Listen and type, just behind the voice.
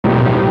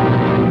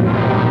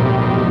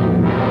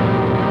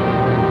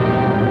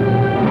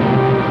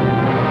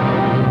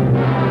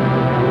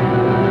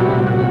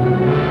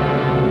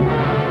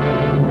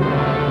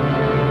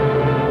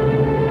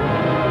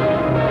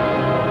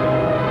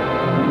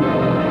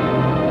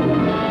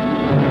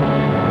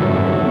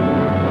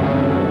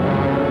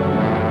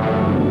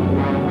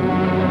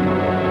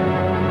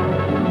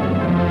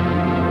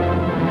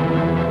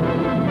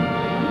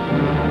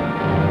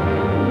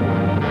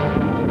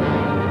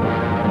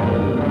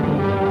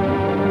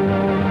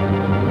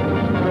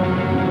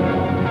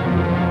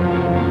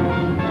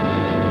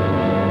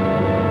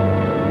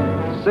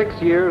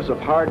6 years of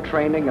hard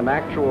training and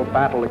actual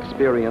battle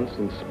experience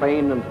in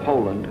Spain and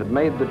Poland had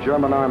made the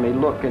German army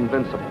look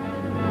invincible.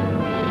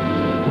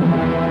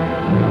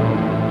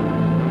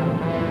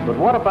 But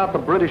what about the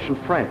British and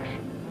French?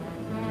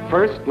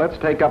 First, let's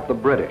take up the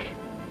British.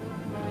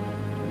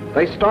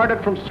 They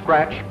started from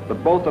scratch,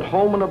 but both at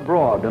home and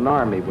abroad, an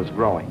army was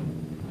growing.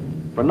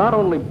 For not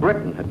only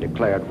Britain had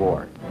declared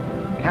war,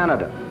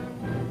 Canada,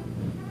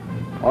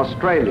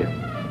 Australia,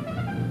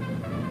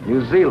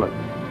 New Zealand,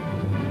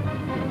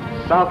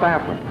 South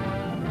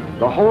Africa,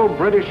 the whole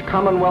British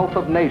Commonwealth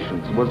of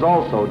Nations was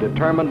also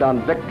determined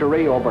on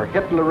victory over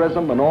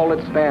Hitlerism and all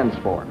it stands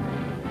for.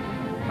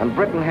 And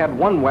Britain had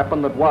one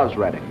weapon that was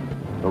ready,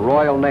 the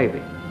Royal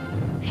Navy.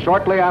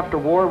 Shortly after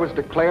war was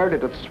declared,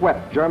 it had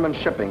swept German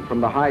shipping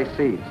from the high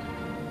seas.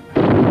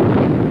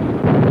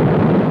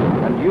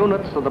 And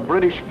units of the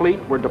British fleet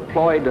were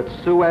deployed at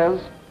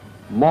Suez,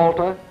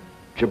 Malta,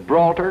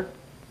 Gibraltar,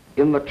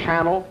 in the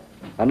Channel,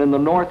 and in the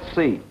North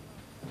Sea,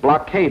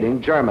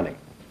 blockading Germany.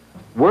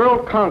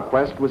 World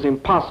conquest was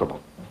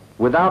impossible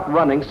without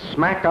running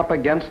smack up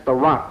against the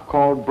rock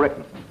called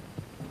Britain.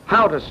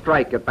 How to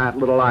strike at that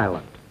little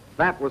island?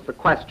 That was the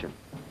question.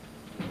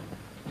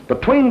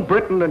 Between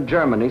Britain and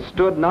Germany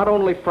stood not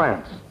only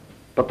France,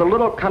 but the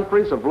little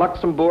countries of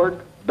Luxembourg,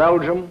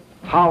 Belgium,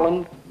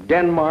 Holland,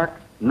 Denmark,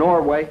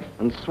 Norway,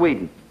 and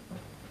Sweden.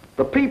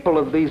 The people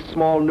of these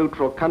small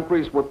neutral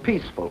countries were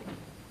peaceful,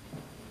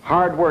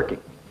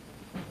 hard-working,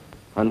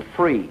 and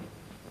free.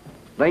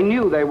 They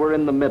knew they were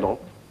in the middle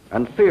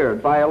and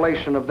feared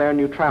violation of their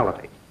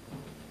neutrality.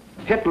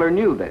 Hitler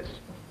knew this.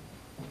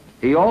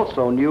 He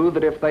also knew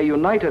that if they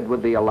united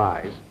with the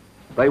Allies,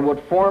 they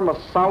would form a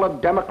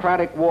solid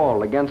democratic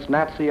wall against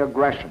Nazi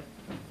aggression,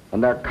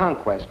 and their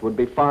conquest would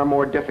be far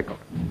more difficult.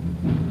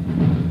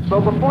 So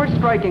before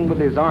striking with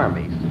his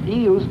armies,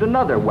 he used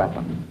another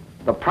weapon,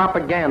 the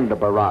propaganda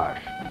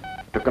barrage,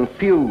 to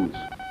confuse,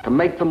 to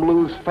make them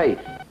lose faith,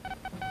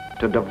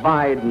 to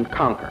divide and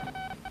conquer.